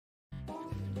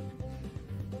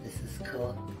is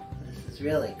cool. This is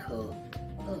really cool.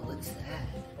 Oh, what's that?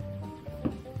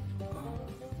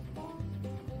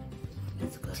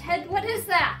 It's good. Ted, what is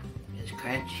that? It's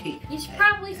crunchy. You should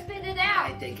probably spit it out.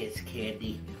 I think it's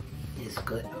candy. It's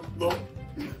good. Oh.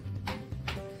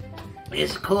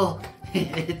 It's cool.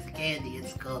 It's candy.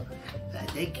 It's cool. I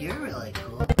think you're really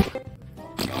cool.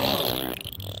 Oh.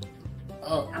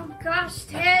 Oh gosh,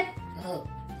 Ted. Oh,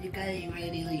 you got any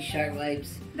Randy Lee shark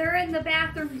wipes? They're in the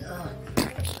bathroom. Oh.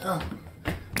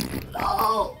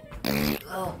 Oh.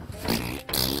 Oh.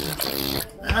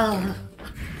 Oh.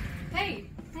 Hey.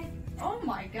 Oh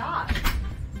my gosh.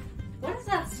 What does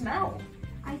that smell?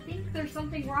 I think there's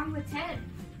something wrong with Ted.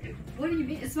 What do you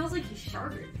mean? It smells like he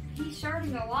sharted. He's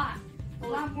sharding a lot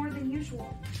more than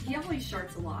usual. He always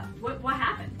sharts a lot. What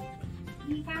happened?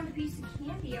 He found a piece of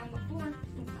candy on the floor.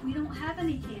 We don't have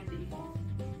any candy.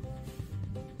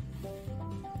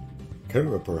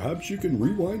 Kara, perhaps you can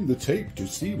rewind the tape to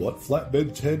see what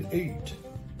Flatbed Ted ate.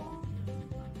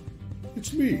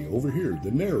 It's me, over here, the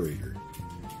narrator.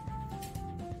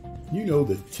 You know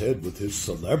that Ted, with his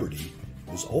celebrity,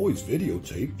 is always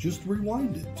videotaped. Just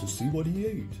rewind it to see what he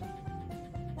ate.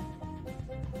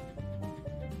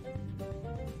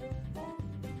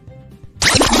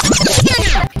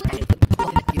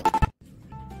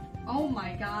 Oh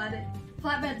my god.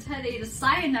 Flatbed Ted ate a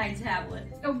cyanide tablet.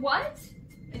 A what?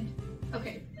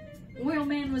 Okay.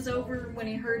 Oilman was over when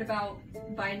he heard about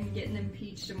Biden getting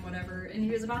impeached and whatever, and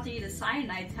he was about to eat a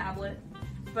cyanide tablet,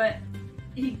 but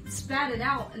he spat it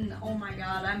out, and oh my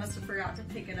god, I must have forgot to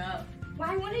pick it up.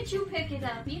 Why wouldn't you pick it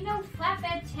up? You know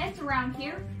Flatbed Ted's around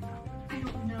here. I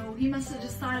don't know. He must have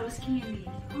just thought it was candy.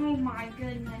 Oh my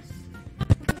goodness.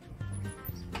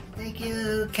 Thank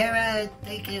you, Kara.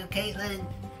 Thank you, Caitlin.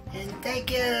 And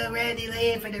thank you, Randy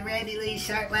Lee, for the Randy Lee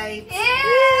shark wipes.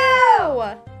 Ew!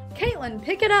 Caitlin,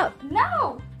 pick it up.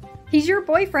 No! He's your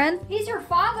boyfriend. He's your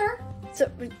father.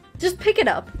 So, just pick it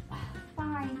up.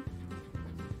 Fine.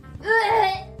 Ew!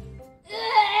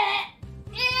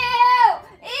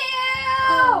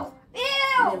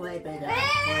 Let me wipe it off.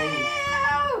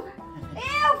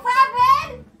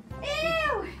 Flatbed!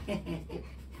 Ew!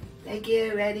 Thank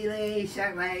you, Randy Lee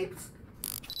shark wipes.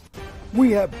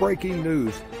 We have breaking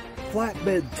news.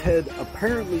 Flatbed Ted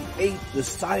apparently ate the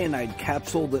cyanide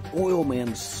capsule that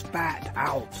Oilman spat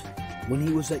out when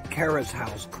he was at Kara's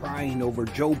house crying over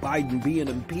Joe Biden being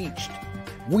impeached.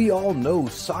 We all know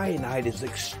cyanide is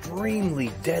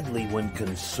extremely deadly when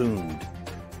consumed.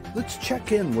 Let's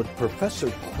check in with Professor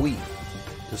Queef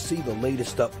to see the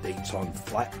latest updates on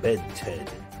Flatbed Ted.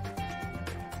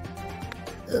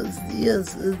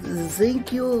 Yes,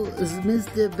 thank you,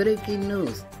 Mr. Breaking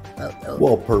News.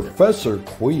 Well, Professor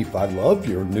Queef, I love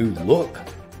your new look.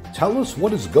 Tell us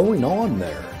what is going on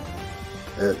there.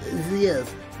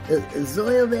 Yes,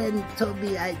 Zoilman told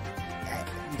me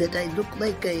that I look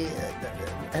like a,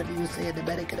 how do you say in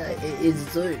American, a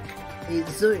Zerk.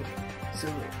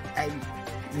 So I'm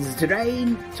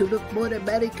trying to look more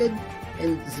American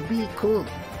and be cool.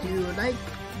 Do you like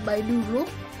my new look?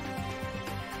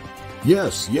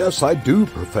 Yes, I do,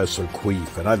 Professor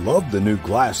Queef, and I love the new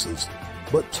glasses.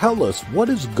 But tell us, what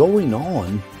is going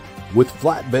on with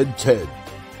Flatbed Ted?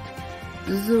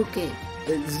 It's okay.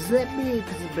 Let me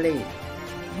explain.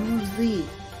 You see,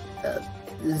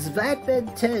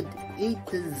 Flatbed Ted ate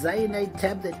the cyanide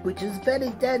tablet, which is very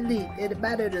deadly in a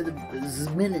matter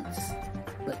of minutes.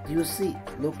 But you see,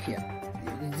 look here.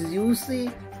 You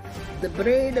see, the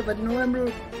brain of a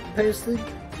normal person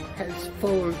has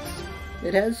folds.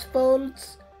 It has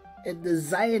folds, and the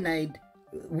cyanide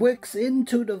works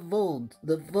into the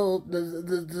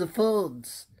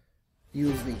folds,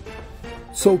 usually.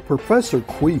 So, Professor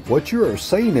Queef, what you are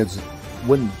saying is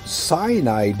when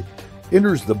cyanide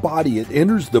enters the body, it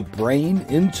enters the brain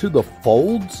into the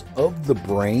folds of the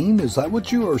brain? Is that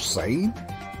what you are saying?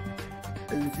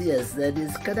 Yes, that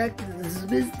is correct. This is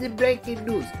Mr. Breaking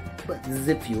News. But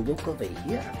if you look over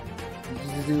here,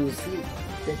 you see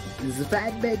that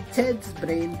Flatbed Ted's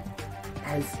brain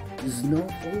has no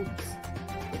folds.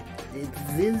 It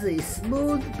is a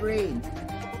smooth brain,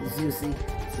 as you see.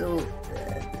 So,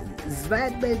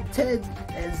 Flatbed Ted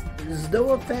has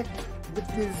no effect with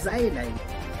the cyanide.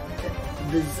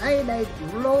 The cyanide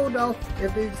rolled off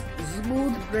of his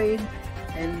smooth brain,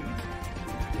 and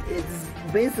it's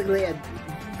basically a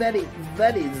very,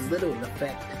 very little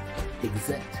effect,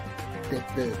 except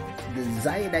that the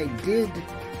cyanide did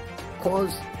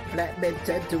cause Flatbed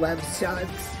Ted to have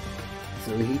shots.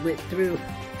 So he went through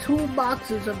 2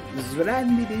 boxes of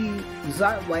Randy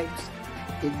Zart wipes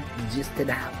in just an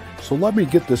hour. So let me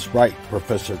get this right,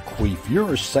 Professor Queef.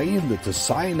 You're saying that the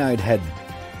cyanide had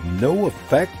no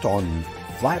effect on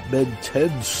Flatbed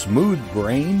Ted's smooth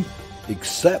brain,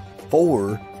 except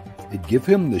for it give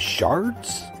him the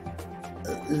shards?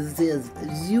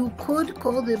 You could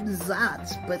call them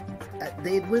zots, but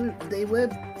they were,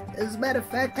 as a matter of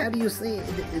fact, how do you say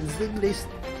it in English?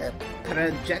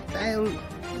 Projectile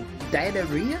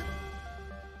diarrhea?